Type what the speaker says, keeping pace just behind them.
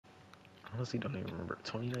honestly don't even remember.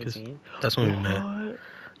 Cause 2019? that's when we met. What?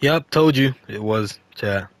 Yep, told you it was.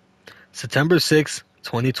 Chat. September 6th,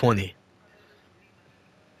 2020.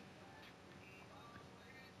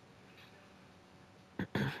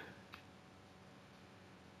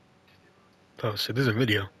 Oh shit, there's a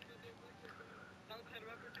video.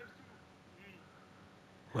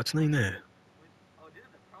 What's the name there?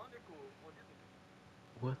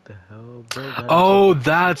 What the hell, bro? That looks like Oh, the.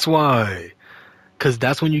 that's why. Cause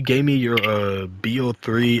that's when you gave me your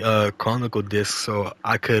BO3 Chronicle disc, so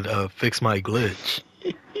I could fix my glitch.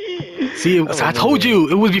 See, I I told remember that. you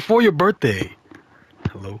it was before your birthday.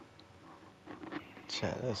 Hello,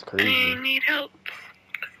 Chat, that's I crazy. need help.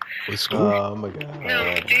 with school? Oh my No,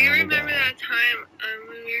 god. do you Oh my remember god. that time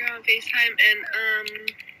when we were on FaceTime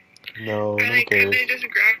and No, I no one like kind cares. of just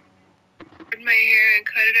grabbed my hair and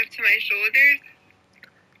cut it up to my shoulders?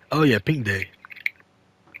 Oh yeah, Pink Day.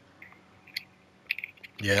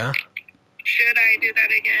 Yeah. Should I do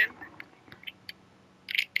that again?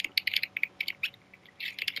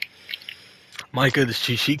 Micah, did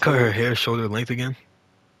she cut her hair shoulder length again?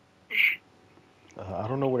 I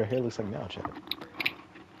don't know what her hair looks like now, chat.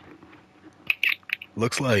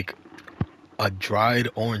 Looks like a dried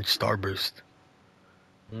orange starburst.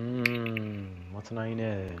 What's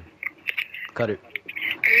nine? Cut it.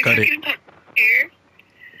 Are you Cut it. talking about hair?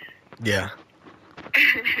 Yeah,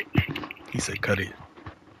 he said cut it.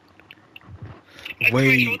 Like my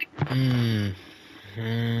Wait. shoulder?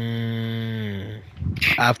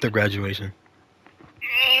 After graduation.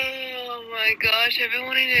 Oh my gosh, I've been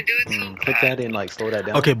wanting to do it so Click bad. that and like slow that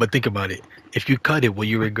down. Okay, but think about it. If you cut it, will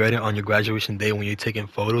you regret it on your graduation day when you're taking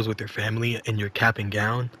photos with your family in your cap and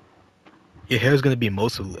gown? Your hair is gonna be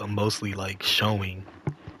mostly like showing,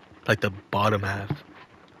 like the bottom half.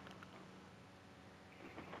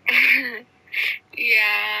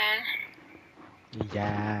 Yeah.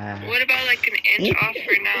 Yeah. What about like an inch off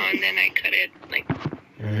for now and then I cut it like.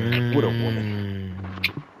 What a woman.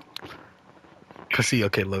 Cause see,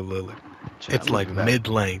 okay, look. Chat, It's I'm like moving back.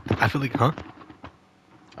 mid-length. I feel like, huh?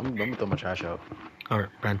 I'm gonna throw my trash out. Alright,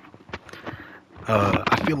 Brand.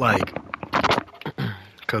 I feel like,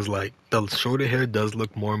 cause like the shorter hair does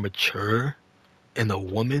look more mature in a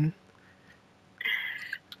woman.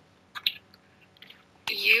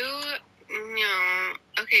 You no.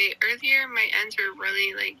 Okay, earlier my ends were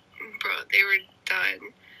really like, bro, they were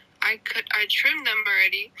done. I trimmed them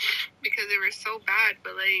already because they were so bad,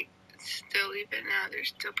 but like still even now they're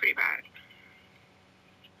still pretty bad.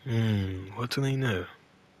 What's the name there?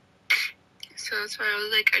 So that's why I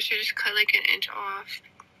was like, I should just cut like an inch off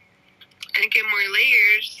and get more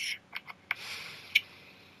layers.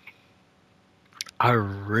 I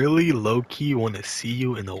really low-key want to see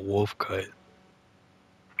you in a wolf cut.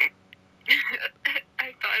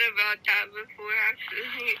 I thought about that before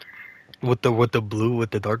actually. With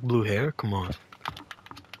the dark blue hair? Come on.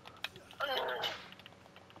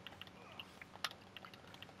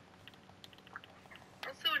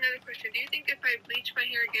 Also, another question: do you think if I bleach my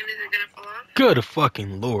hair again, is it gonna fall off? Good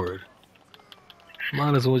fucking lord.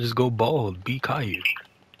 Might as well just go bald. Be Caillou.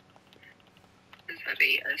 Is that a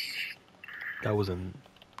yes? That was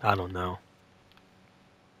I don't know.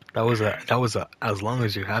 That was a, as long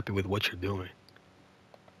as you're happy with what you're doing.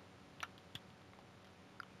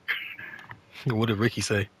 What did Ricky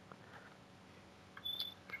say?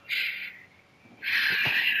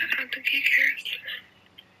 I don't think he cares.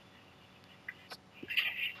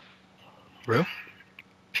 Real?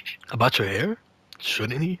 About your hair?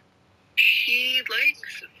 Shouldn't he? He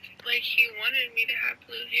likes, like, he wanted me to have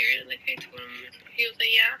blue hair. Like, I told him, he was like,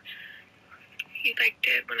 yeah. He liked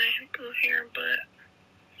it when I had blue hair, but.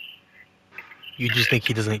 You just think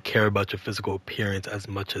he doesn't care about your physical appearance as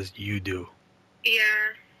much as you do. Yeah.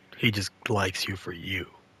 He just likes you for you.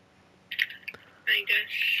 I guess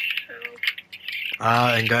so.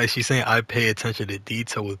 And guys, she's saying I pay attention to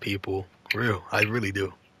detail with people. Real, I really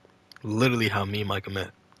do. Literally how me and Micah met.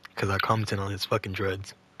 Because I commented on his fucking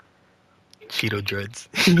dreads. Cheeto dreads.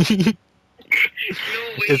 No way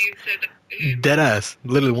It's you said that. dead ass.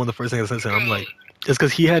 Literally one of the first things I said to him. I'm like, it's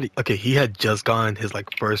because he had just gotten his like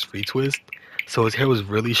first retwist. So his hair was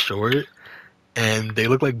really short. And they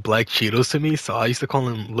look like black Cheetos to me. So I used to call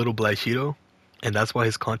him Little Black Cheeto. And that's why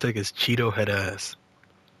his contact is Cheeto Head Ass.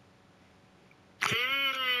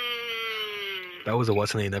 That was a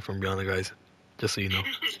what's the name that from Beyond the Guys. Just so you know.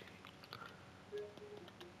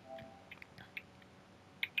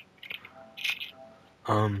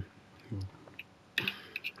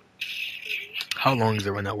 How long is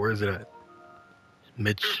it right now? Where is it at?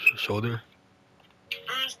 Mid shoulder?